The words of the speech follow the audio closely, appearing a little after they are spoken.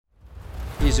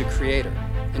He's a creator,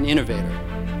 an innovator.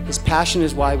 His passion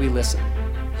is why we listen.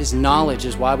 His knowledge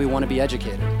is why we want to be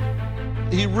educated.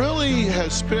 He really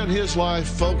has spent his life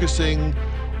focusing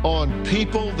on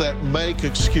people that make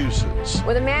excuses.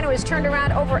 With a man who has turned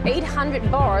around over 800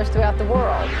 bars throughout the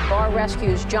world, Bar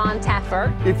Rescue's John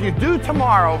Taffer. If you do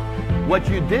tomorrow what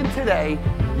you did today,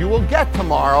 you will get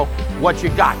tomorrow what you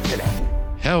got today.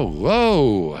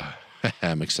 Hello.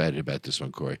 I'm excited about this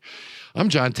one, Corey. I'm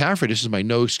John Taffer. This is my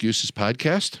No Excuses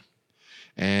podcast,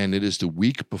 and it is the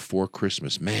week before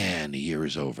Christmas. Man, the year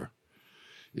is over.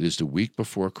 It is the week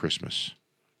before Christmas,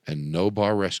 and no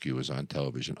Bar Rescue is on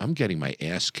television. I'm getting my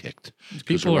ass kicked.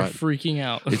 People are freaking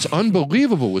out. It's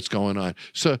unbelievable what's going on.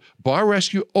 So Bar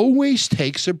Rescue always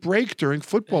takes a break during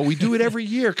football. We do it every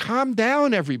year. Calm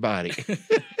down, everybody.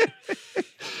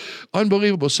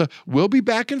 Unbelievable. So we'll be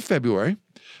back in February.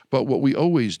 But what we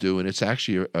always do, and it's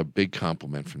actually a big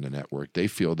compliment from the network, they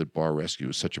feel that Bar Rescue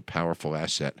is such a powerful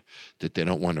asset that they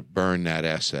don't want to burn that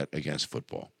asset against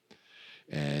football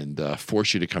and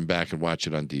force you to come back and watch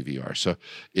it on DVR. So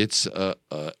it's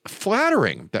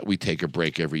flattering that we take a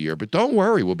break every year. But don't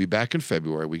worry, we'll be back in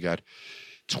February. We got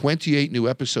 28 new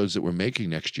episodes that we're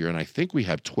making next year, and I think we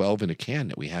have 12 in a can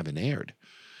that we haven't aired.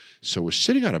 So we're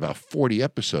sitting on about 40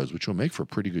 episodes, which will make for a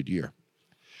pretty good year.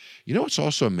 You know what's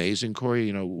also amazing, Corey?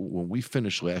 You know, when we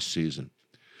finished last season,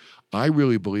 I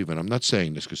really believe, and I'm not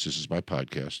saying this because this is my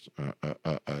podcast,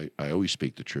 I always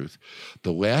speak the truth.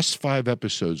 The last 5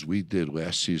 episodes we did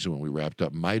last season when we wrapped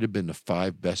up might have been the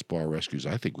 5 best Bar Rescues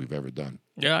I think we've ever done.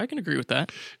 Yeah, I can agree with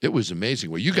that. It was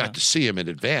amazing. Well, you got to see them in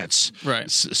advance.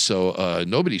 Right. So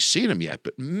nobody's seen them yet,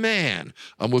 but man,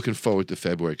 I'm looking forward to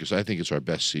February because I think it's our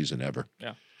best season ever.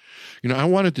 Yeah. You know, I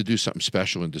wanted to do something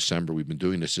special in December. We've been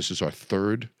doing this. This is our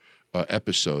third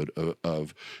episode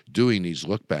of doing these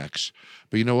look backs.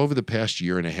 But, you know, over the past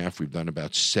year and a half, we've done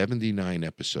about 79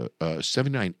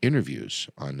 interviews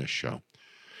on this show.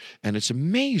 And it's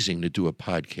amazing to do a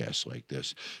podcast like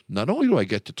this. Not only do I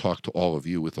get to talk to all of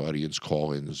you with audience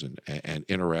call-ins and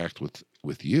interact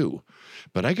with you,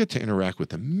 but I get to interact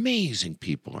with amazing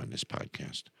people on this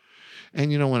podcast.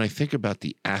 And, you know, when I think about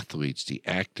the athletes, the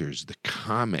actors, the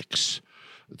comics,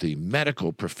 the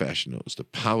medical professionals, the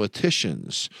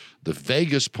politicians, the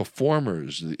Vegas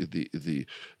performers, the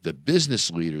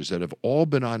business leaders that have all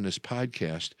been on this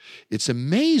podcast, it's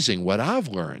amazing what I've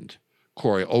learned,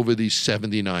 Corey, over these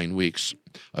 79 weeks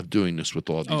of doing this with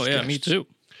all these guests. Oh, yeah, me too.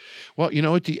 Well, you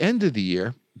know, at the end of the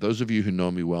year, those of you who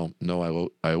know me well know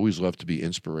I always love to be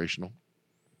inspirational.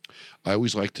 I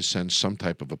always like to send some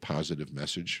type of a positive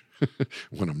message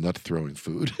when I'm not throwing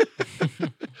food.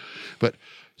 But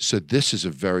so this is a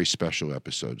very special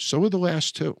episode. So are the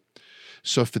last 2.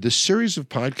 So for this series of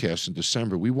podcasts in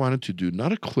December, we wanted to do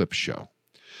not a clip show,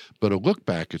 but a look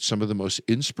back at some of the most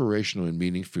inspirational and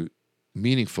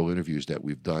meaningful interviews that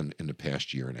we've done in the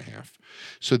past year and a half.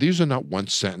 So these are not one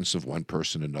sentence of one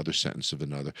person, another sentence of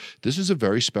another. This is a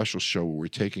very special show where we're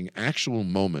taking actual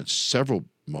moments, several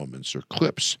moments or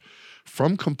clips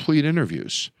from complete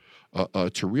interviews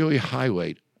to really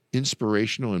highlight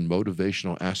inspirational and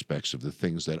motivational aspects of the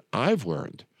things that I've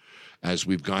learned as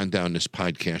we've gone down this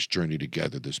podcast journey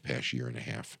together this past year and a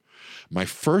half. My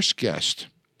first guest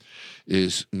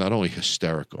is not only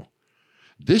hysterical.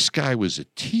 This guy was a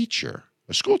teacher,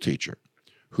 a school teacher,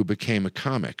 who became a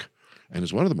comic and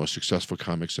is one of the most successful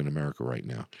comics in America right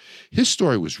now. His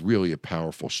story was really a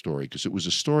powerful story because it was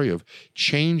a story of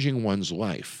changing one's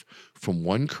life from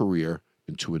one career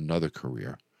into another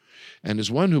career. And as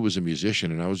one who was a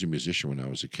musician, and I was a musician when I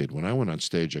was a kid, when I went on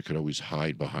stage, I could always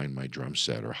hide behind my drum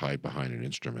set or hide behind an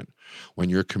instrument. When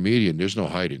you're a comedian, there's no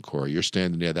hiding, Corey. You're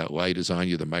standing there, that light is on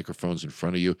you, the microphone's in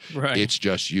front of you. Right. It's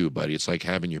just you, buddy. It's like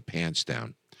having your pants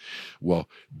down. Well,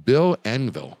 Bill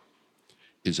Engvall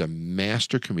is a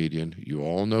master comedian. You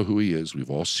all know who he is. We've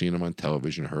all seen him on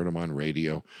television, heard him on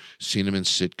radio, seen him in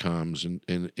sitcoms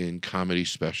and in comedy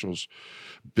specials.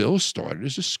 Bill started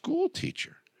as a school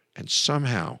teacher and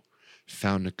somehow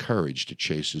found the courage to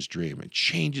chase his dream and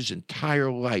change his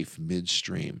entire life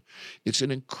midstream. It's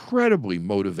an incredibly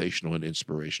motivational and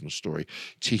inspirational story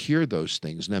to hear those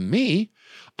things. Now, me,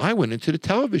 I went into the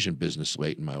television business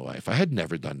late in my life. I had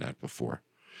never done that before.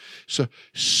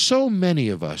 So many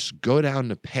of us go down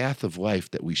the path of life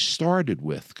that we started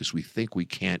with because we think we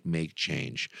can't make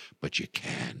change, but you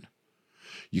can.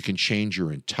 You can change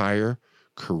your entire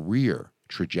career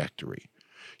trajectory.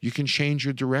 You can change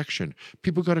your direction.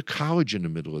 People go to college in the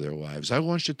middle of their lives. I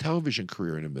launched a television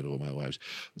career in the middle of my lives.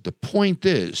 The point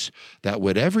is that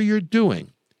whatever you're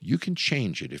doing, you can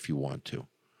change it if you want to.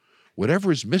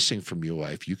 Whatever is missing from your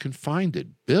life, you can find it.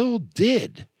 Bill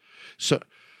did. So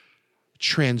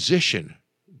transition,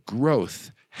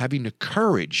 growth, having the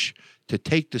courage to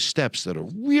take the steps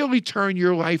that'll really turn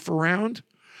your life around,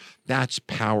 that's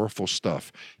powerful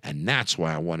stuff. And that's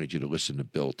why I wanted you to listen to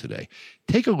Bill today.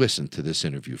 Take a listen to this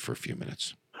interview for a few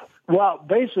minutes. Well,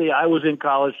 basically, I was in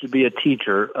college to be a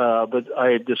teacher, but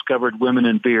I had discovered women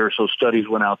in beer, so studies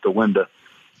went out the window.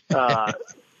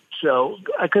 So,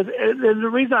 because the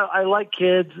reason I like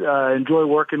kids, enjoy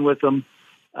working with them,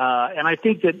 and I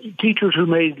think that teachers who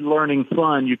made learning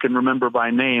fun, you can remember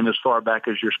by name as far back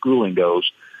as your schooling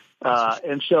goes.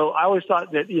 And so I always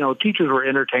thought that, teachers were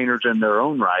entertainers in their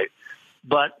own right,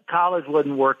 but college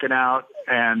wasn't working out.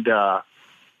 And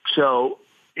so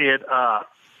it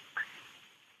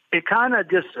kind of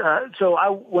just, so I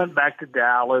went back to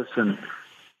Dallas and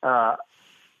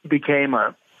became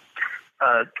a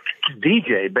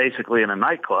DJ basically in a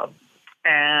nightclub.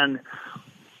 And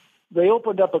they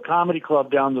opened up a comedy club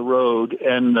down the road,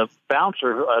 and the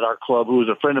bouncer at our club, who was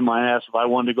a friend of mine, asked if I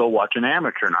wanted to go watch an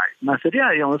amateur night. And I said,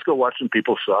 yeah, let's go watch some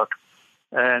people suck.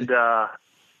 And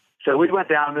so we went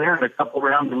down there, and a couple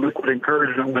rounds of liquid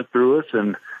encouragement went through us,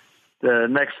 and the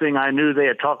next thing I knew, they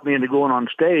had talked me into going on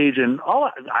stage, and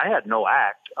I had no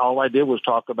act. All I did was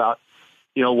talk about,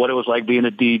 what it was like being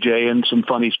a DJ and some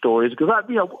funny stories. Because,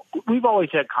 we've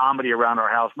always had comedy around our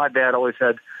house. My dad always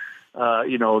had,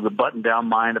 the Button Down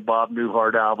Mind of Bob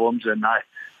Newhart albums, and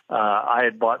I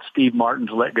had bought Steve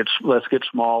Martin's Let's Get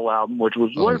Small album, which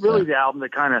was really the album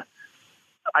that kind of,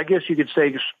 I guess you could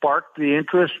say, sparked the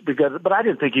interest, but I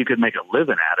didn't think you could make a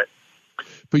living at it.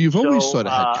 But you've always sort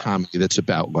of had comedy that's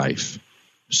about life.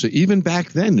 So even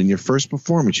back then, in your first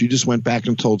performance, you just went back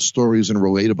and told stories and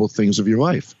relatable things of your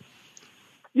life.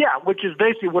 Yeah, which is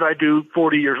basically what I do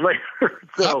 40 years later.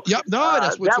 So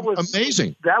that's what's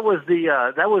amazing. That was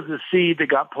the seed that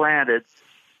got planted,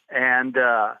 and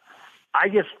I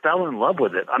just fell in love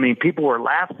with it. I mean, people were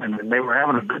laughing and they were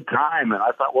having a good time, and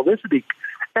I thought, well, this would be.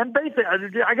 And basically,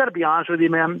 I got to be honest with you,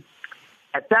 man.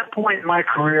 At that point in my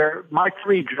career, my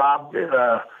 3 job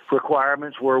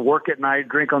requirements were work at night,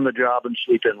 drink on the job, and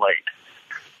sleep in late.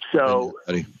 So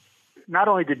not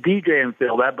only did DJing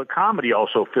fill that, but comedy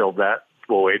also filled that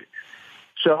void.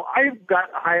 So I got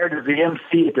hired as the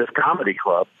MC at this comedy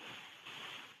club.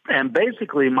 And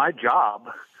basically my job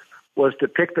was to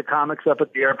pick the comics up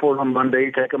at the airport on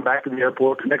Monday, take them back to the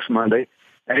airport the next Monday.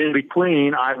 And in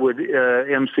between, I would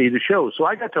MC the show. So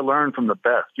I got to learn from the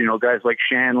best, guys like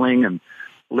Shandling and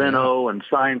Leno and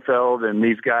Seinfeld and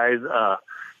these guys.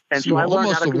 And so I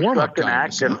learned how to construct an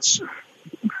act. And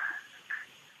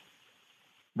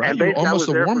basically I was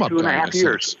there for 2.5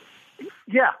 years.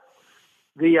 Yeah.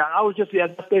 I was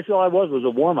that's basically all I was a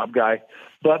warm-up guy.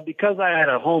 But because I had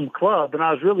a home club, and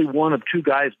I was really one of 2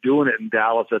 guys doing it in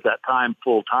Dallas at that time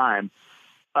full-time,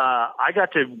 I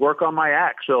got to work on my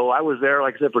act. So I was there,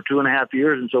 like I said, for 2.5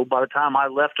 years. And so by the time I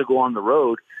left to go on the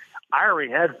road, I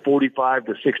already had 45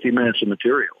 to 60 minutes of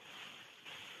material.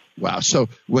 Wow. So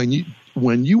when you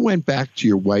went back to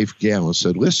your wife, Gail, and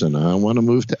said, listen, I want to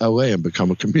move to L.A. and become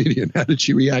a comedian, how did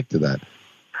she react to that?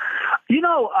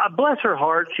 Bless her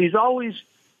heart, she's always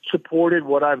supported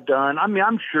what I've done. I mean,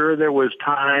 I'm sure there was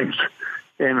times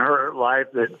in her life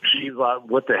that she thought,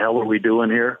 what the hell are we doing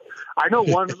here? I know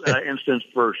one instance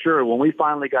for sure. When we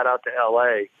finally got out to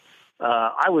L.A.,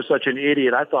 I was such an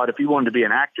idiot. I thought if you wanted to be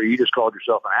an actor, you just called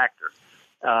yourself an actor.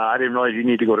 I didn't realize you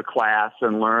need to go to class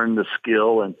and learn the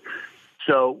skill. And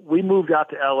so we moved out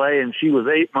to L.A., and she was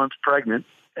 8 months pregnant,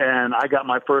 and I got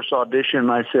my first audition,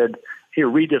 and I said, here,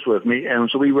 read this with me. And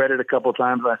so we read it a couple of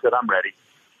times, and I said, I'm ready.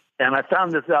 And I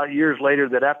found this out years later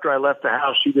that after I left the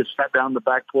house, she just sat down on the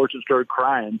back porch and started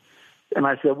crying. And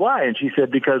I said, why? And she said,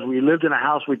 because we lived in a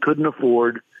house we couldn't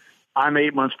afford. I'm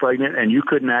 8 months pregnant, and you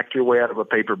couldn't act your way out of a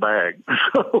paper bag.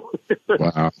 So,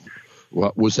 wow.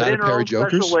 Well, was that a pair of jokers? In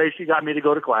her own special way, she got me to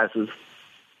go to classes.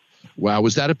 Wow.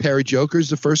 Was that a pair of jokers,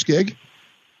 the first gig?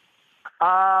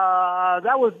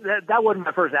 That wasn't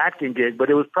my first acting gig, but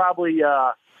it was probably,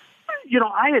 I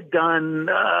had done,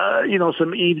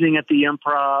 some evening at the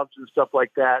Improvs and stuff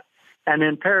like that. And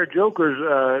then Pair of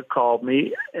Jokers called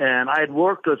me, and I had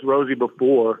worked with Rosie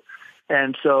before.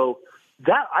 And so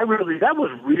that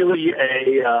was really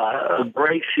a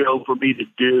great show for me to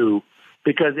do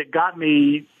because it got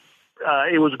me,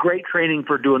 it was great training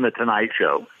for doing the Tonight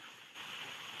Show.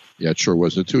 Yeah, it sure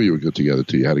was. The two of you were good together,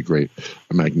 too. You had a great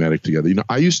magnetic together.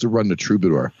 I used to run the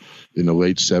Troubadour in the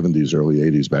late 70s, early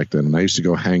 80s back then. And I used to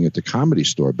go hang at the Comedy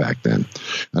Store back then.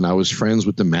 And I was friends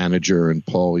with the manager and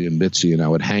Paulie and Mitzi, and I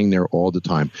would hang there all the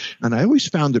time. And I always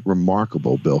found it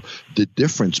remarkable, Bill, the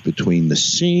difference between the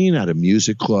scene at a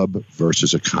music club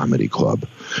versus a comedy club,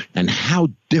 and how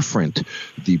different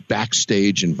the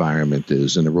backstage environment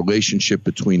is and the relationship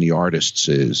between the artists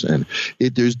is. And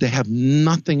they have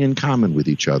nothing in common with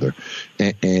each other.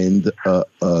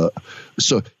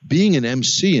 So being an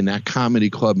MC in that comedy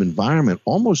club environment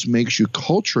almost makes you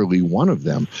culturally one of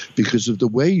them because of the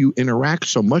way you interact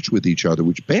so much with each other,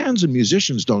 which bands and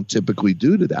musicians don't typically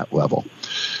do to that level.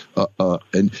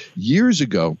 And years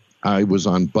ago, I was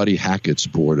on Buddy Hackett's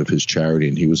board of his charity,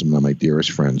 and he was one of my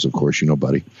dearest friends. Of course, you know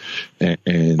Buddy.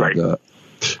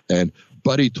 And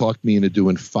Buddy talked me into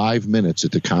doing 5 minutes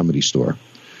at the Comedy Store.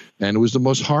 And it was the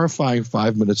most horrifying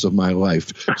 5 minutes of my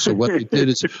life. So what I did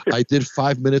is I did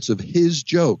 5 minutes of his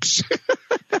jokes.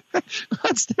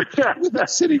 It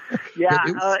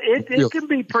can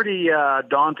be pretty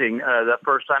daunting the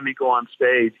first time you go on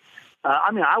stage.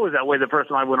 I mean, I was that way the first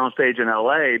time I went on stage in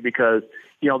L.A. because,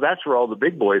 that's where all the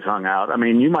big boys hung out. I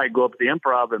mean, you might go up to the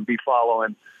Improv and be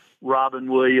following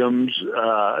Robin Williams,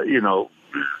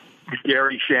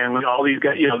 Gary Shandling, all these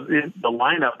guys. The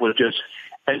lineup was just.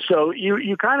 And so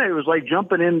you kind of, it was like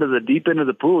jumping into the deep end of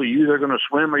the pool. You're either going to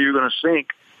swim or you're going to sink.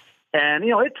 And,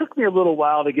 it took me a little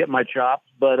while to get my chops,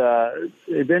 but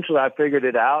eventually I figured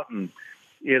it out. And,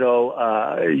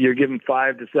 you're given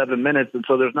 5 to 7 minutes. And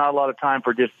so there's not a lot of time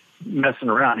for just messing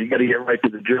around. You got to get right to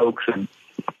the jokes. And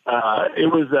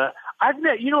it was, I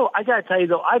got to tell you,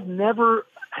 though, I've never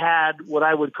had what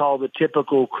I would call the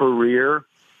typical career.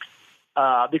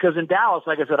 Because in Dallas,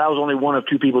 like I said, I was only one of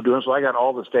 2 people doing it, so I got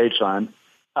all the stage time.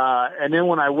 And then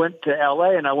when I went to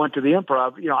L.A. and I went to the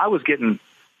Improv, I was getting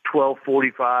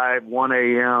 12:45, 1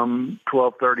 a.m.,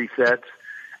 12:30 sets.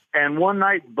 And one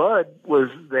night, Bud was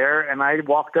there, and I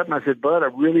walked up and I said, Bud, I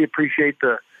really appreciate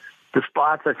the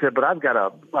spots. I said, but I've got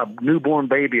a newborn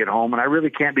baby at home, and I really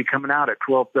can't be coming out at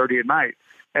 12:30 at night.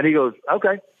 And he goes,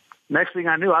 okay. Next thing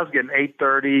I knew, I was getting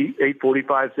 8:30,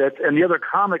 8:45 sets, and the other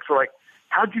comics were like,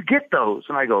 how'd you get those?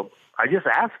 And I go, I just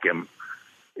asked him.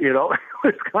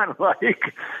 It's kind of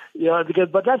like,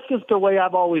 but that's just the way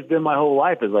I've always been my whole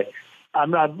life. Is like, I'm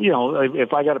not,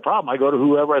 if I got a problem, I go to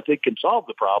whoever I think can solve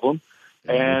the problem,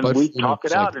 and we talk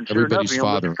it out. And sure enough,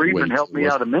 Mr. Friedman helped me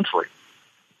out immensely.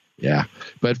 Yeah.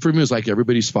 But Friedman was like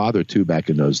everybody's father, too, back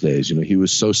in those days. He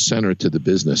was so centered to the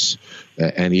business,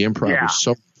 and the Improv was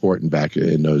so important back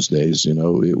in those days.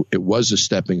 It was a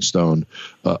stepping stone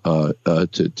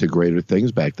to greater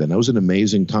things back then. That was an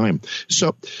amazing time.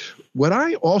 So what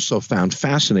I also found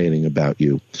fascinating about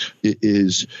you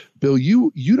is, Bill,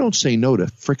 you don't say no to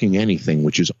freaking anything,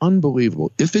 which is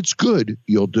unbelievable. If it's good,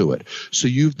 you'll do it. So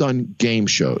you've done game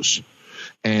shows,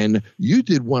 and you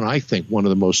did one of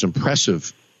the most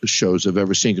impressive shows I've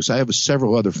ever seen, because I have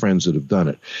several other friends that have done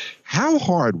it. How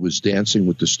hard was Dancing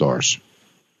with the Stars?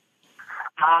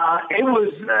 It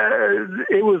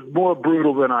was more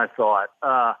brutal than I thought.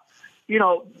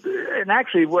 And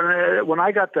actually, when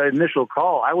I got the initial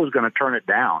call, I was going to turn it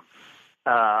down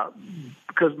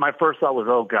because my first thought was,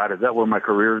 "Oh God, is that where my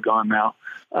career is gone now?"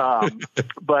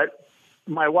 But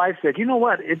my wife said, "You know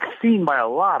what? It's seen by a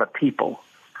lot of people,"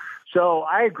 so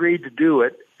I agreed to do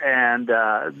it and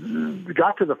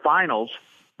got to the finals.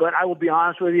 But I will be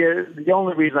honest with you, the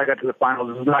only reason I got to the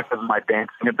finals is not because of my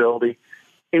dancing ability.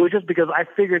 It was just because I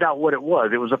figured out what it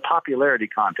was. It was a popularity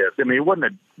contest. I mean, it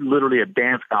wasn't literally a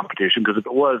dance competition, because if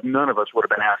it was, none of us would have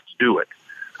been asked to do it.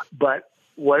 But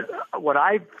what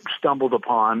I stumbled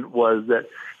upon was that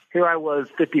here I was,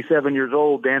 57 years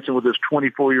old, dancing with this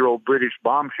 24-year-old British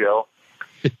bombshell.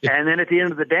 And then at the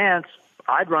end of the dance,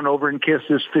 I'd run over and kiss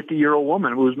this 50-year-old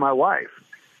woman who was my wife.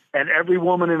 And every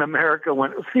woman in America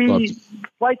went, see,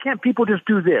 why can't people just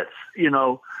do this?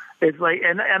 It's like,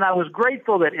 and I was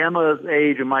grateful that Emma's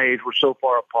age and my age were so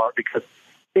far apart, because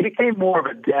it became more of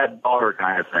a dad-daughter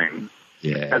kind of thing,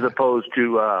 as opposed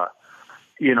to,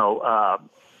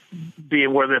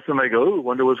 being where there's somebody go, ooh,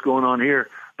 wonder what's going on here.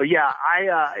 But yeah,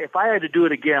 if I had to do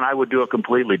it again, I would do it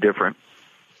completely different.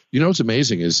 What's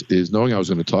amazing is knowing I was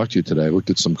going to talk to you today. I looked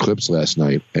at some clips last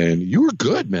night, and you were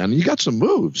good, man. You got some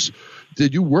moves.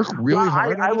 Did you work really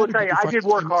hard? I will tell you, I did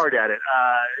work hard at it.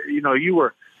 You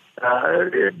were.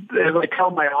 As I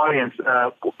tell my audience,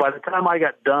 by the time I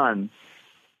got done,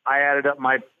 I added up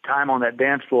my time on that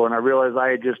dance floor, and I realized I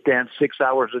had just danced 6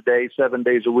 hours a day, 7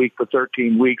 days a week for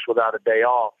 13 weeks without a day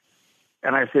off.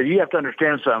 And I said, you have to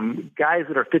understand something. Guys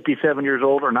that are 57 years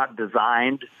old are not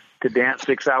designed to dance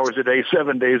 6 hours a day,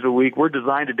 7 days a week. We're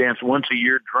designed to dance once a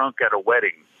year drunk at a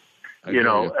wedding.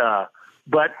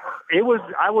 But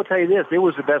I will tell you this, it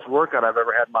was the best workout I've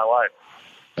ever had in my life.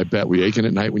 I bet. Were you aching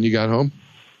at night when you got home?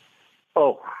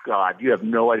 Oh, God, you have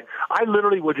no idea. I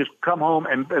literally would just come home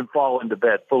and fall into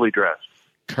bed fully dressed.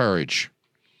 Courage.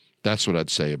 That's what I'd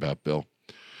say about Bill.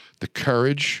 The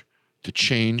courage to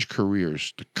change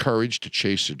careers, the courage to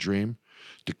chase a dream,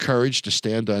 the courage to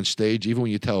stand on stage, even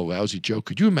when you tell a lousy joke.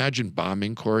 Could you imagine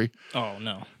bombing, Corey? Oh,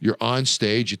 no. You're on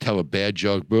stage, you tell a bad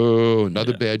joke, boo,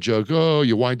 another bad joke, oh,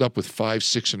 you wind up with 5,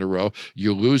 6 in a row.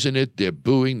 You're losing it, they're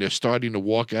booing, they're starting to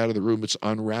walk out of the room, it's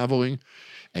unraveling,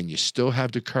 and you still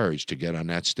have the courage to get on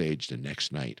that stage the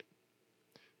next night.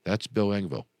 That's Bill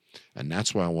Engvall. And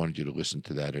that's why I wanted you to listen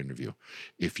to that interview.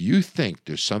 If you think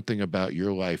there's something about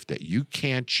your life that you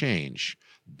can't change,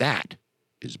 that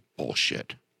is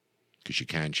bullshit. Because you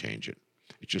can change it.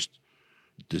 It's just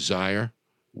desire,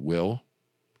 will,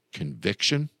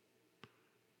 conviction,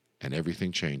 and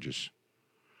everything changes.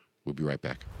 We'll be right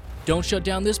back. Don't shut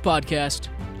down this podcast.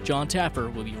 John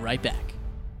Taffer will be right back.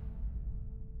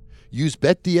 Use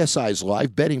BetDSI's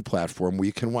live betting platform where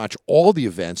you can watch all the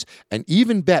events and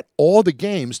even bet all the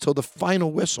games till the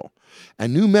final whistle.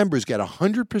 And new members get a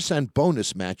 100%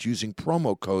 bonus match using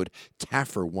promo code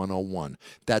TAFFER101.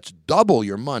 That's double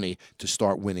your money to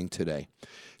start winning today.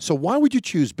 So why would you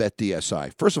choose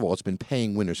BetDSI? First of all, it's been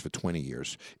paying winners for 20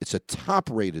 years. It's a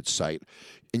top-rated site,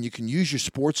 and you can use your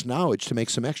sports knowledge to make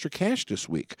some extra cash this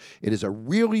week. It is a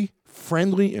really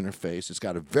friendly interface. It's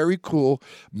got a very cool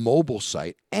mobile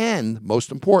site, and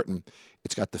most important,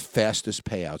 it's got the fastest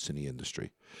payouts in the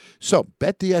industry. So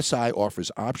BetDSI offers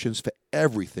options for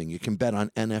everything. You can bet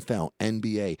on NFL,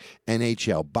 NBA,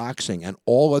 NHL, boxing, and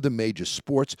all other major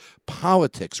sports,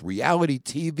 politics, reality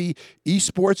TV,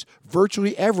 esports,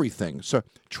 virtually everything. So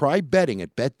try betting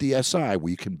at BetDSI,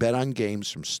 where you can bet on games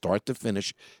from start to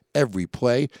finish, every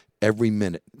play, every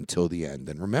minute until the end.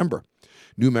 And remember,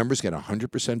 new members get a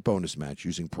 100% bonus match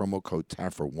using promo code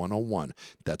TAFFER101.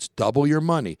 That's double your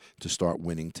money to start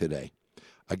winning today.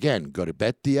 Again, go to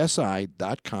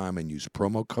betdsi.com and use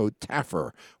promo code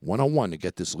TAFFER101 to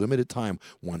get this limited time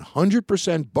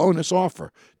 100% bonus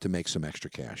offer to make some extra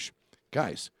cash.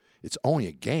 Guys, it's only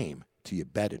a game till you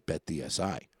bet at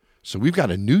BetDSI. So we've got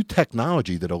a new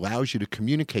technology that allows you to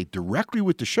communicate directly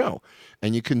with the show,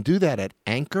 and you can do that at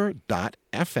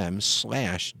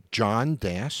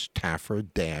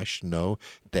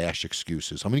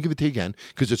anchor.fm/John-Taffer-no-excuses. I'm going to give it to you again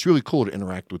because it's really cool to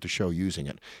interact with the show using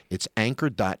it. It's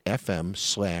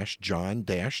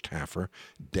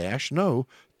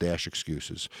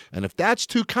anchor.fm/John-Taffer-no-excuses. And if that's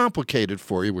too complicated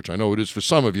for you, which I know it is for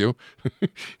some of you,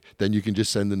 then you can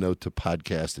just send a note to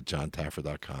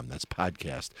podcast@johntaffer.com. That's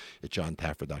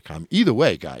podcast@johntaffer.com. Either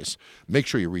way, guys, make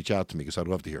sure you reach out to me because I'd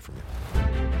love to hear from you.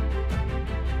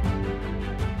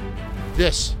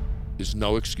 This is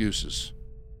No Excuses.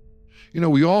 You know,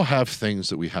 we all have things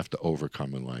that we have to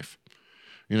overcome in life.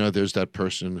 You know, there's that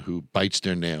person who bites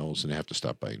their nails and they have to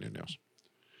stop biting their nails.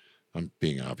 I'm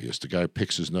being obvious. The guy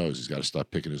picks his nose. He's got to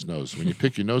stop picking his nose. When you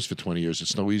pick your nose for 20 years,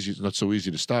 it's not so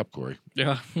easy to stop, Corey.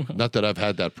 Yeah. Not that I've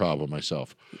had that problem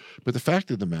myself. But the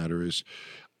fact of the matter is,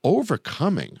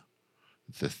 overcoming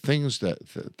the things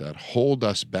that hold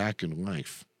us back in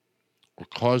life or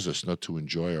cause us not to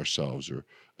enjoy ourselves or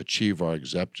achieve our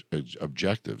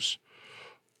objectives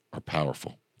are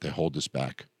powerful. They hold us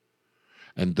back.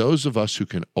 And those of us who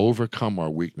can overcome our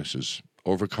weaknesses,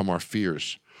 overcome our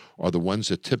fears, are the ones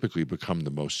that typically become the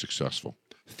most successful.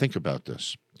 Think about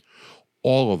this.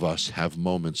 All of us have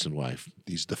moments in life,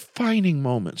 these defining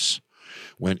moments,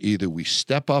 when either we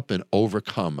step up and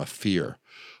overcome a fear,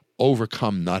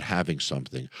 overcome not having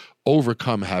something,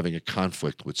 overcome having a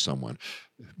conflict with someone.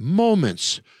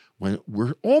 Moments when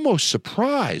we're almost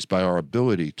surprised by our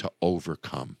ability to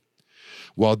overcome.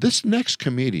 Well, this next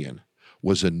comedian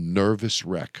was a nervous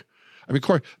wreck. I mean,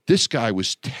 Corey, this guy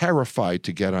was terrified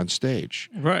to get on stage.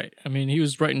 Right. I mean, he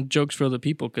was writing jokes for other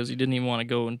people because he didn't even want to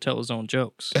go and tell his own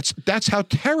jokes. That's how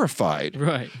terrified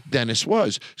Dennis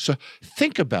was. So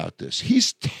think about this.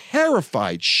 He's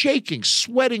terrified, shaking,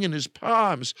 sweating in his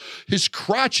palms. His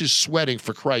crotch is sweating,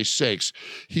 for Christ's sakes.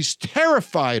 He's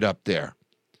terrified up there.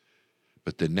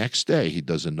 But the next day, he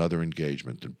does another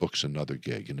engagement and books another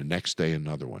gig, and the next day,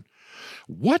 another one.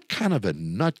 What kind of a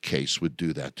nutcase would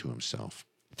do that to himself?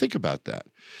 Think about that.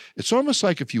 It's almost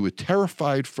like if you were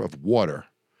terrified of water,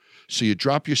 so you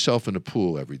drop yourself in a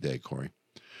pool every day, Corey,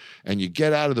 and you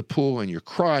get out of the pool and you're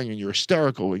crying and you're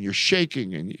hysterical and you're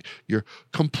shaking and you're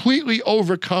completely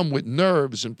overcome with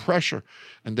nerves and pressure,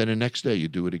 and then the next day you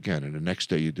do it again, and the next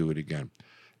day you do it again.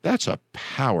 That's a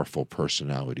powerful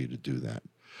personality to do that.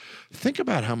 Think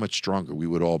about how much stronger we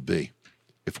would all be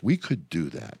if we could do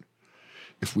that,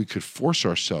 if we could force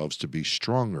ourselves to be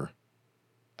stronger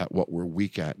at what we're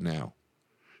weak at now.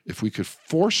 If we could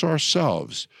force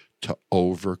ourselves to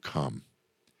overcome.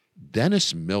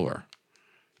 Dennis Miller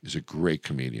is a great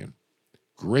comedian,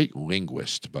 great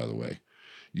linguist, by the way.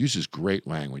 Uses great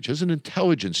language, has an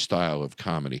intelligent style of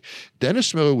comedy.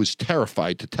 Dennis Miller was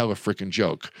terrified to tell a frickin'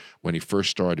 joke when he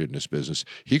first started in this business.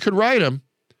 He could write them,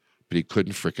 but he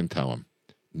couldn't frickin' tell them.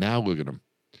 Now look at him.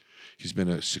 He's been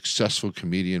a successful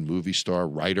comedian, movie star,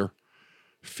 writer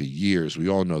for years. We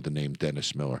all know the name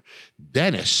Dennis Miller.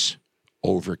 Dennis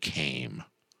overcame.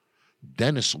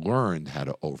 Dennis learned how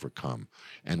to overcome.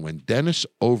 And when Dennis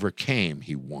overcame,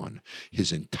 he won.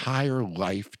 His entire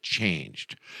life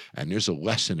changed. And there's a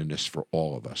lesson in this for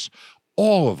all of us.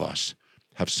 All of us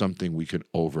have something we can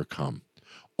overcome.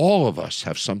 All of us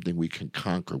have something we can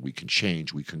conquer, we can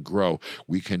change, we can grow,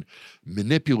 we can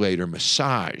manipulate or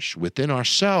massage within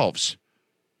ourselves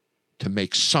to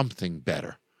make something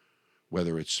better,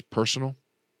 whether it's personal,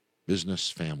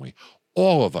 business, family.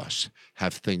 All of us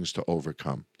have things to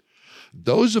overcome.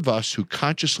 Those of us who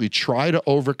consciously try to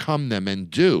overcome them and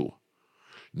do,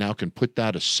 now can put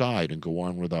that aside and go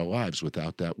on with our lives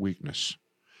without that weakness.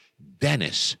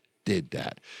 Dennis did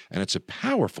that. And it's a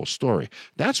powerful story.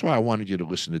 That's why I wanted you to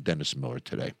listen to Dennis Miller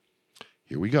today.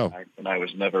 Here we go. I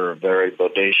was never a very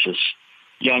bodacious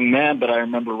young man, but I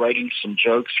remember writing some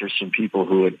jokes for some people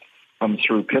who had come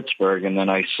through Pittsburgh, and then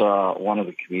I saw one of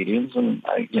the comedians, and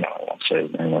I won't say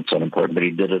his name, that's unimportant, but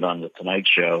he did it on The Tonight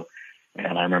Show.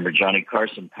 And I remember Johnny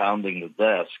Carson pounding the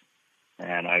desk,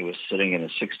 and I was sitting in a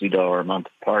 $60 a month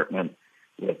apartment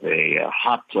with a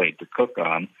hot plate to cook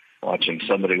on, watching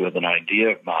somebody with an idea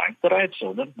of mine that I had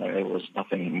sold him. It was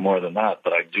nothing more than that,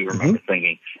 but I do remember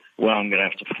thinking, well, I'm going to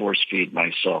have to force feed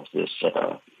myself this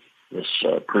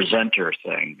presenter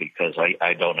thing because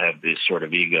I don't have this sort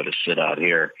of ego to sit out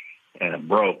here and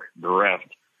broke, bereft,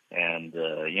 and,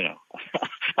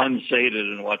 unsated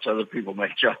and watch other people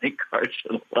make Johnny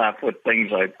Carson laugh with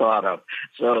things I thought of.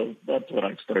 So that's when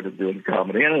I started doing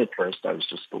comedy. And at first I was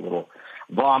just a little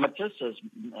vomitous, as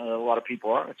a lot of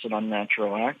people are. It's an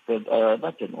unnatural act, but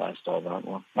that didn't last all that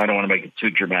long. I don't want to make it too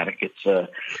dramatic. It's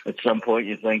at some point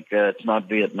you think it's not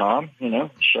Vietnam,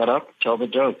 shut up, tell the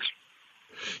jokes.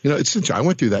 It's interesting. I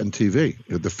went through that in TV.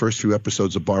 The first few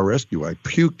episodes of Bar Rescue, I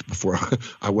puked before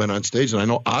I went on stage. And I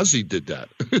know Ozzy did that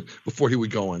before he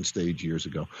would go on stage years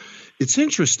ago. It's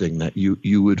interesting that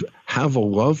you would have a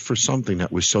love for something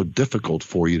that was so difficult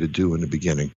for you to do in the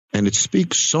beginning. And it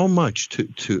speaks so much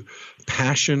to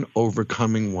passion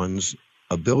overcoming one's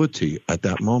ability at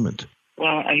that moment.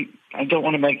 Well, I don't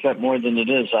want to make that more than it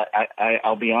is.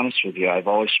 I'll be honest with you. I've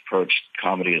always approached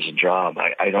comedy as a job.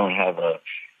 I don't have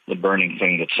the burning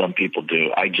thing that some people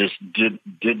do. I just did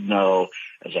know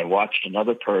as I watched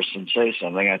another person say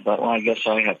something, I thought, well, I guess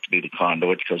I have to be the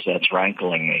conduit because that's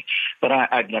rankling me. But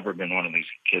I'd never been one of these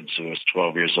kids who was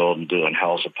 12 years old and doing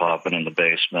Hell's A-Poppin' in the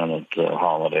basement at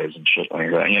holidays and shit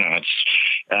like that.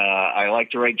 I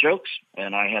like to write jokes,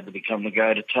 and I had to become the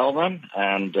guy to tell them.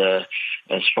 And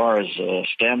as far as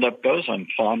stand-up goes, I'm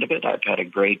fond of it. I've had a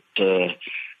great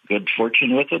good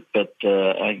fortune with it, but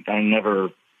I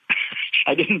never...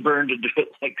 I didn't burn to do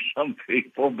it like some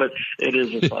people, but it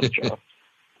is a fun job.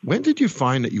 When did you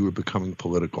find that you were becoming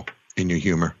political in your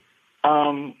humor?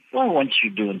 Well, once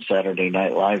you're doing Saturday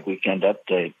Night Live Weekend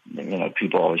Update,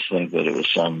 people always think that it was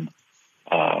some,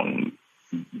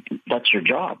 that's your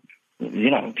job.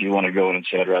 If you want to go in and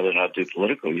say, I'd rather not do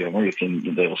political humor,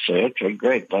 they'll say, okay,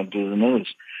 great, don't do the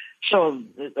news. So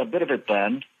a bit of it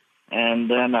then,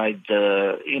 and then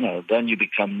then you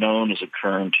become known as a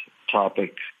current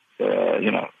topic,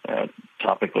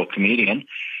 topical comedian.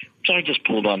 So I just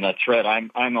pulled on that thread.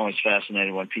 I'm always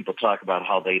fascinated when people talk about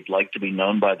how they'd like to be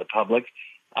known by the public.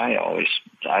 I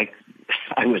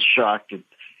was shocked that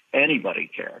anybody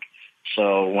cared.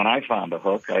 So when I found a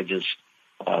hook, I just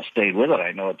stayed with it.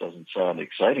 I know it doesn't sound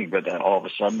exciting, but then all of a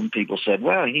sudden people said,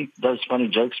 well, he does funny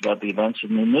jokes about the events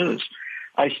in the news.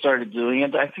 I started doing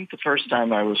it. I think the first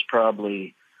time I was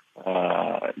probably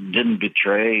didn't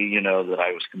betray, that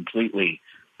I was completely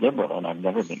liberal, and I've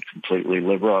never been completely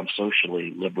liberal. I'm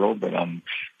socially liberal, but I'm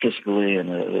fiscally,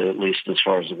 and at least as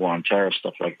far as the war on terror,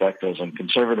 stuff like that goes, I'm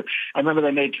conservative. I remember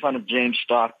they made fun of James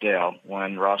Stockdale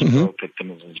when Ross Perot picked him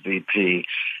as his VP,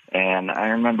 and I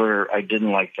remember I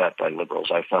didn't like that by liberals.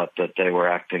 I thought that they were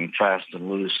acting fast and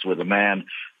loose with a man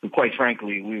who, quite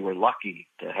frankly, we were lucky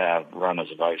to have run as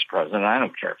a vice president. I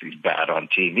don't care if he's bad on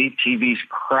TV. TV's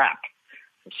crap.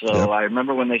 So I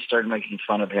remember when they started making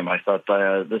fun of him, I thought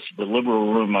the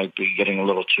liberal room might be getting a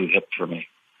little too hip for me.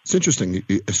 It's interesting.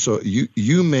 So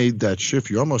you made that shift.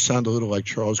 You almost sound a little like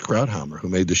Charles Krauthammer, who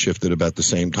made the shift at about the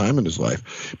same time in his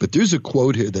life. But there's a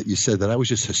quote here that you said that I was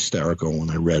just hysterical when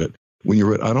I read it. When you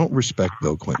wrote, "I don't respect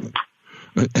Bill Clinton."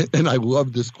 And I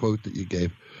love this quote that you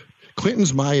gave.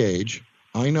 "Clinton's my age.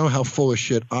 I know how full of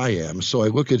shit I am. So I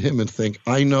look at him and think,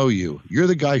 I know you. You're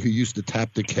the guy who used to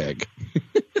tap the keg."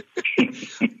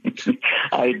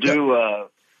 I do.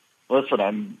 Listen,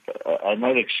 I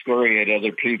might excoriate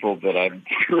other people, but I'm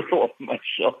cruel of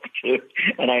myself too,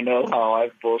 and I know how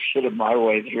I've bullshitted my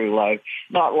way through life,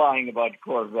 not lying about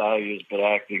core values, but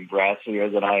acting brassier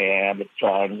than I am at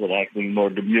times, and acting more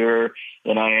demure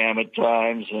than I am at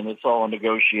times, and it's all a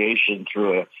negotiation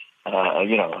through a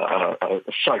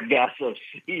sargasso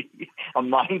sea, a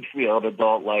minefield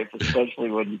adult life,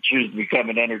 especially when you choose to become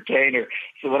an entertainer.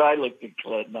 So when I looked at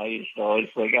Clinton, I used to always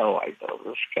think, oh, I know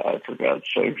this guy, for God's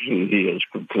sake, he is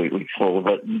completely full of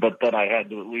it. But then I had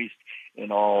to, at least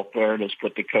in all fairness,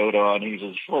 put the coat on. He's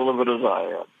as full of it as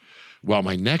I am. Well,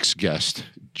 my next guest,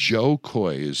 Joe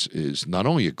Coy, is not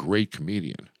only a great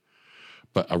comedian,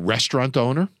 but a restaurant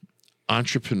owner,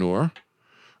 entrepreneur,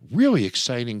 really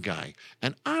exciting guy.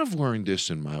 And I've learned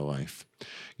this in my life.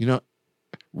 You know,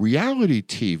 reality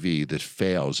TV that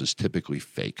fails is typically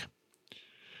fake.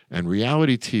 And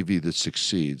reality TV that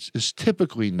succeeds is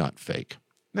typically not fake.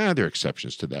 Now, there are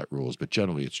exceptions to that rules, but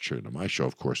generally it's true. Now, my show,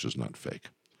 of course, is not fake.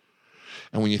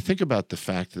 And when you think about the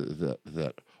fact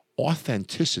that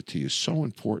authenticity is so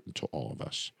important to all of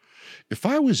us, if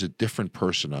I was a different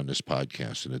person on this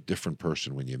podcast and a different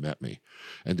person when you met me,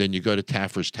 and then you go to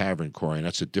Taffer's Tavern, Corey, and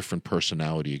that's a different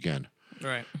personality again.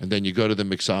 Right. And then you go to the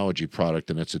mixology product,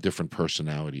 and it's a different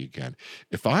personality again.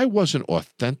 If I wasn't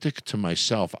authentic to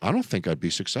myself, I don't think I'd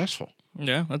be successful.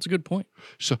 Yeah, that's a good point.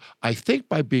 So I think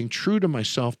by being true to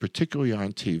myself, particularly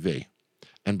on TV,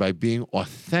 and by being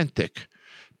authentic,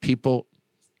 people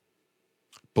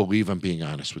believe I'm being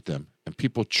honest with them, and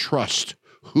people trust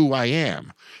who I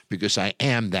am, because I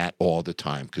am that all the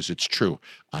time, because it's true.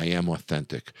 I am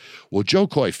authentic. Well, Joe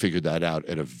Coy figured that out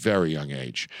at a very young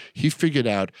age. He figured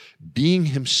out being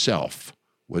himself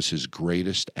was his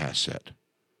greatest asset.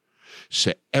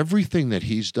 So everything that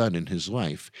he's done in his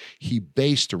life, he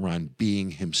based around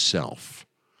being himself.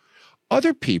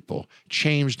 Other people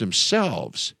changed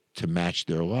themselves to match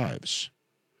their lives.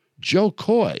 Joe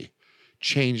Coy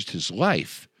changed his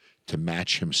life to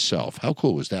match himself. How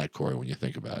cool was that, Corey, when you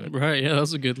think about it? Right, yeah,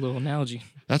 that's a good little analogy.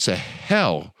 That's a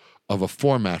hell of a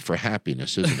format for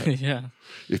happiness, isn't it? Yeah.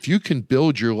 If you can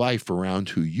build your life around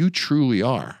who you truly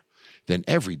are, then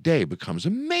every day becomes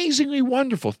amazingly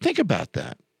wonderful. Think about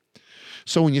that.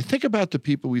 So when you think about the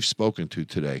people we've spoken to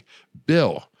today,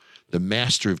 Bill, the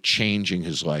master of changing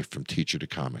his life from teacher to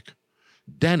comic.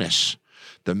 Dennis,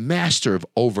 the master of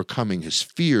overcoming his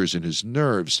fears and his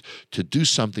nerves to do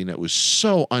something that was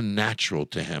so unnatural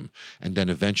to him, and then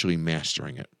eventually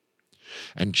mastering it.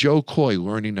 And Joe Coy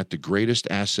learning that the greatest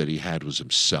asset he had was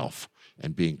himself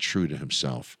and being true to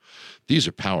himself. These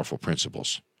are powerful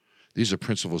principles. These are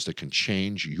principles that can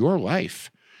change your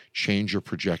life, change your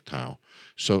projectile.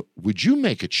 So would you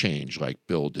make a change like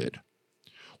Bill did?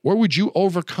 Or would you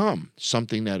overcome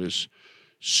something that is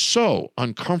so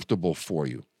uncomfortable for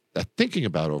you that thinking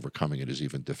about overcoming it is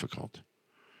even difficult?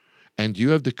 And you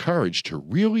have the courage to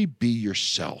really be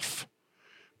yourself.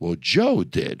 Well, Joe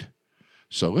did.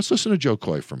 So let's listen to Joe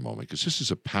Coy for a moment, because this is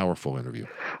a powerful interview.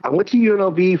 I went to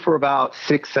UNLV for about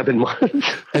 6-7 months.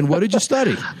 And what did you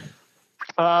study?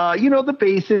 The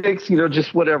basics,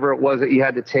 just whatever it was that you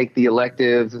had to take, the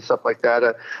electives and stuff like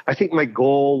that. I think my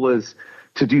goal was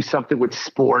to do something with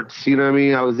sports. You know what I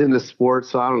mean? I was into sports,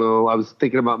 so I don't know. I was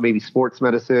thinking about maybe sports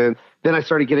medicine. Then I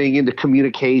started getting into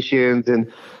communications,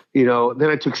 and, then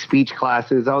I took speech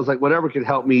classes. I was like, whatever could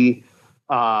help me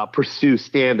pursue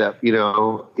stand-up,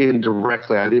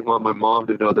 indirectly. I didn't want my mom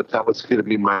to know that was going to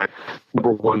be my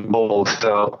number one goal.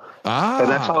 So, and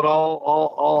that's how it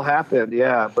all happened.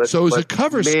 Yeah. But so it was a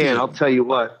cover scheme. Man, I'll tell you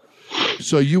what.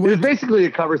 So it was basically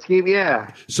a cover scheme,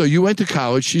 yeah. So you went to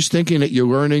college. She's thinking that you're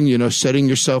learning, setting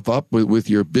yourself up with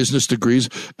your business degrees,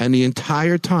 and the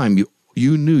entire time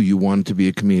you knew you wanted to be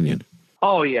a comedian.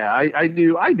 Oh yeah, I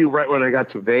knew right when I got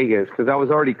to Vegas, because I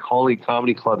was already calling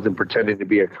comedy clubs and pretending to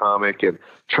be a comic and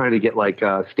trying to get like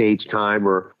stage time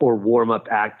or warm up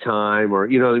act time, or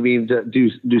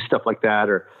do stuff like that,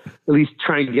 or at least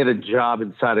try and get a job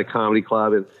inside a comedy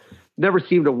club, and never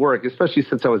seemed to work, especially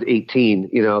since I was 18.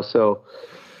 So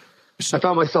I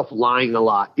found myself lying a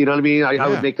lot. You know what I mean? I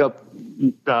would make up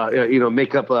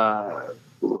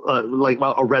like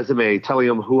a resume telling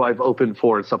them who I've opened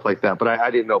for and stuff like that. But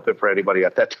I didn't open for anybody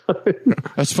at that time.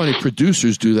 That's funny.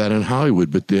 Producers do that in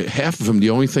Hollywood, but half of them, the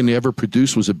only thing they ever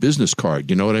produced was a business card.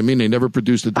 You know what I mean? They never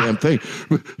produced a damn thing.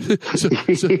 so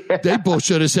they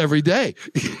bullshit us every day.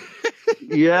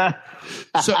 Yeah.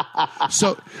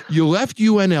 So you left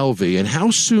UNLV, and how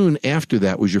soon after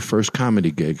that was your first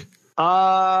comedy gig?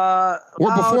 Or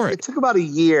before it? It took about a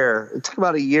year. It took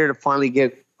about a year to finally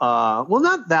get,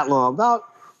 not that long,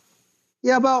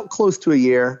 about close to a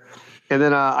year. And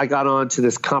then I got on to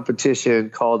this competition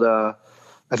called, I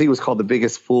think it was called The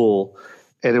Biggest Fool.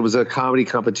 And it was a comedy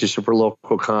competition for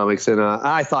local comics. And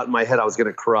I thought in my head I was going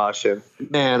to crush. And,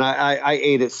 man, I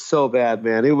ate it so bad,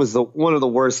 man. It was one of the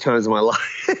worst times of my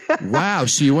life. Wow.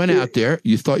 So you went out there.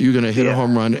 You thought you were going to hit a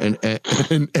home run,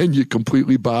 and you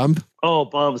completely bombed? Oh,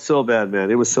 bombed so bad,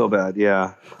 man. It was so bad,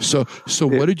 yeah. So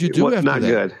what did you do after not that?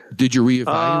 Good. Did you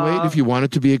reevaluate if you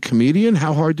wanted to be a comedian?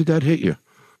 How hard did that hit you?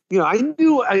 You know, I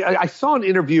knew I saw an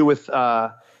interview with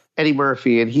Eddie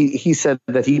Murphy, and he said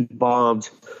that he bombed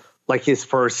like his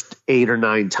first 8 or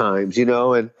 9 times, you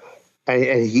know, and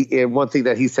one thing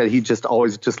that he said, he just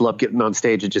always just loved getting on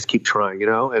stage and just keep trying, you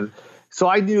know, and so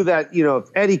I knew that, you know, if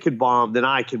Eddie could bomb, then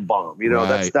I can bomb, you know,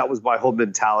 Right. that was my whole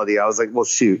mentality. I was like, well,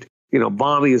 shoot, you know,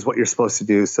 bombing is what you're supposed to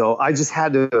do. So I just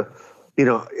had to, you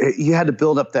know, you had to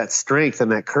build up that strength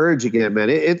and that courage again, man.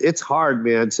 It's hard,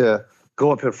 man, to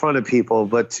go up in front of people,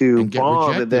 but to Get bomb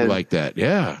rejected and then like that,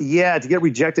 yeah. Yeah, to get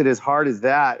rejected as hard as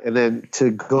that, and then to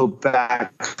go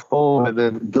back home and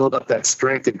then build up that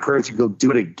strength and courage to go do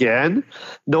it again,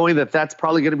 knowing that that's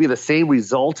probably going to be the same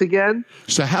result again.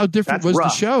 So how different That's was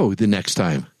rough. the show the next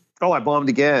time? Oh, I bombed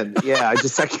again. Yeah,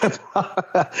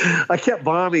 I kept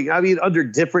bombing. I mean, under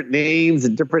different names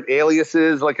and different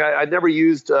aliases. Like I never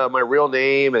used my real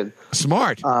name and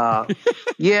smart.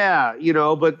 Yeah, you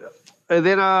know, but. And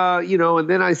then, you know, and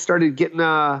then I started getting,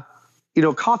 you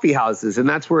know, coffee houses, and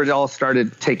that's where it all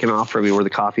started taking off for me, were the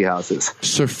coffee houses.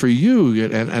 So for you,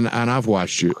 and I've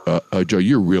watched you, Joe,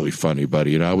 you're really funny,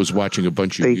 buddy. And I was watching a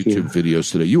bunch of YouTube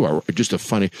videos today. You are just a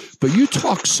funny, but you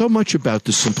talk so much about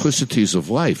the simplicities of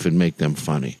life and make them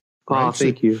funny. Right? Oh,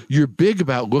 thank you. You're big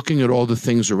about looking at all the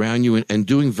things around you and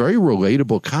doing very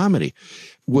relatable comedy.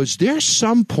 Was there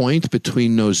some point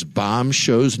between those bomb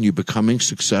shows and you becoming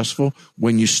successful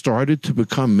when you started to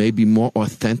become maybe more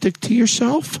authentic to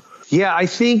yourself? Yeah, I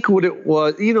think what it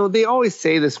was, you know, they always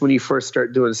say this when you first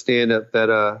start doing stand-up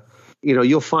that, you know,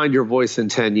 you'll find your voice in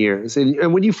 10 years.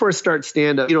 And when you first start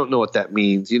stand-up, you don't know what that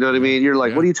means. You know what I mean? You're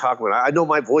like, what are you talking about? I know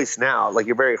my voice now. Like,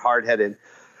 you're very hard-headed.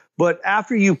 But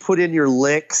after you put in your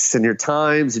licks and your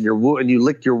times and you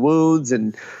licked your wounds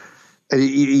and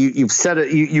you've said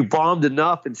it, you bombed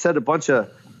enough and said a bunch of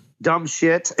dumb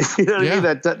shit. You know what I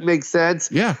mean? That makes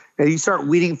sense. Yeah. And you start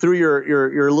weeding through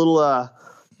your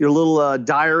little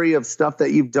diary of stuff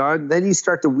that you've done. Then you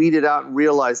start to weed it out and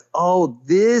realize, oh,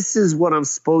 this is what I'm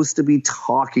supposed to be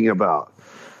talking about.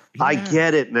 Yeah. I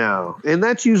get it now. And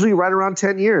that's usually right around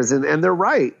 10 years. And they're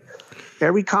right.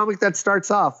 Every comic that starts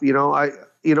off, you know,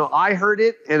 I heard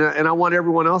it and I want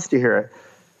everyone else to hear it.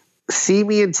 See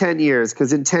me in 10 years,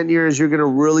 because in 10 years, you're going to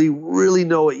really, really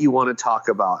know what you want to talk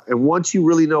about. And once you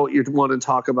really know what you want to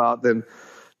talk about, then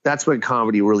that's when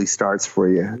comedy really starts for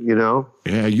you, you know?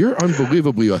 Yeah, you're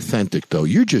unbelievably authentic, though.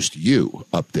 You're just you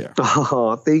up there.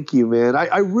 Oh, thank you, man.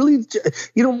 I really,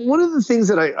 you know, one of the things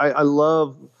that I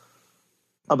love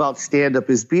about stand-up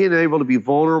is being able to be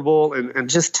vulnerable and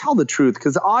just tell the truth,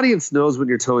 because the audience knows when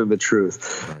you're telling the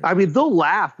truth. Right. I mean, they'll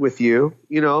laugh with you,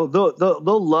 you know,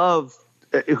 they'll love.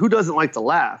 Who doesn't like to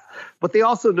laugh? But they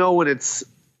also know when it's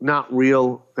not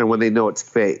real and when they know it's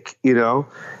fake, you know?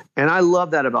 And I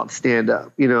love that about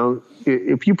stand-up. You know,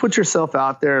 if you put yourself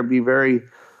out there and be very,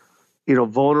 you know,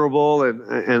 vulnerable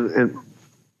and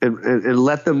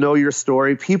let them know your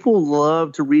story, people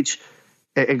love to reach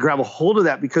and grab a hold of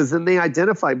that, because then they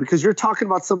identify, because you're talking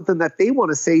about something that they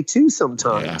want to say too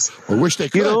sometimes. Yeah. Or wish they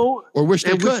could. You know, or wish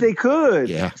they could.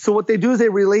 Yeah. So what they do is they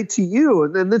relate to you.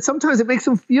 And then sometimes it makes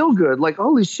them feel good. Like,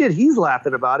 holy shit, he's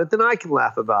laughing about it. Then I can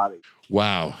laugh about it.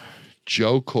 Wow.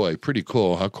 Joe Coy. Pretty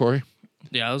cool, huh, Corey?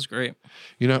 Yeah, that was great.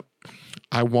 You know,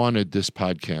 I wanted this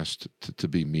podcast to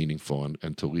be meaningful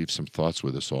and to leave some thoughts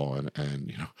with us all. And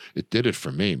you know, it did it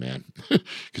for me, man,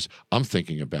 because I'm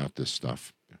thinking about this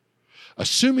stuff.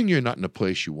 Assuming you're not in a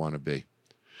place you want to be,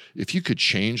 if you could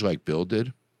change like Bill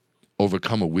did,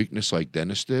 overcome a weakness like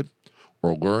Dennis did,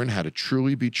 or learn how to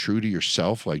truly be true to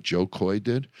yourself like Joe Coy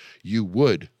did, you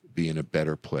would be in a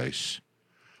better place.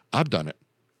 I've done it.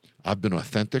 I've been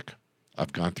authentic.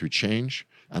 I've gone through change,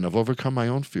 and I've overcome my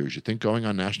own fears. You think going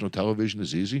on national television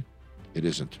is easy? It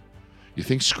isn't. You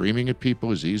think screaming at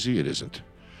people is easy? It isn't.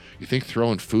 You think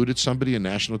throwing food at somebody on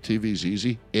national TV is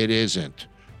easy? It isn't.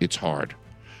 It's hard.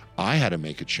 I had to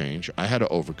make a change. I had to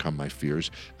overcome my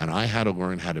fears, and I had to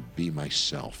learn how to be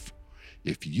myself.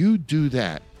 If you do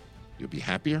that, you'll be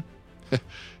happier.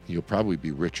 You'll probably be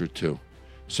richer too.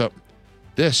 So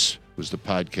this was the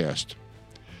podcast,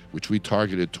 which we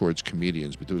targeted towards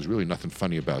comedians, but there was really nothing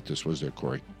funny about this, was there,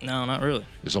 Corey? No, not really.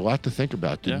 There's a lot to think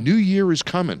about. The new year is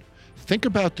coming. Think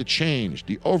about the change,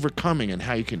 the overcoming, and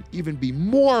how you can even be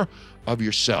more of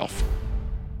yourself.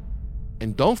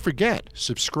 And don't forget,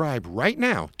 subscribe right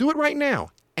now. Do it right now.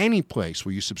 Any place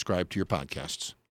where you subscribe to your podcasts.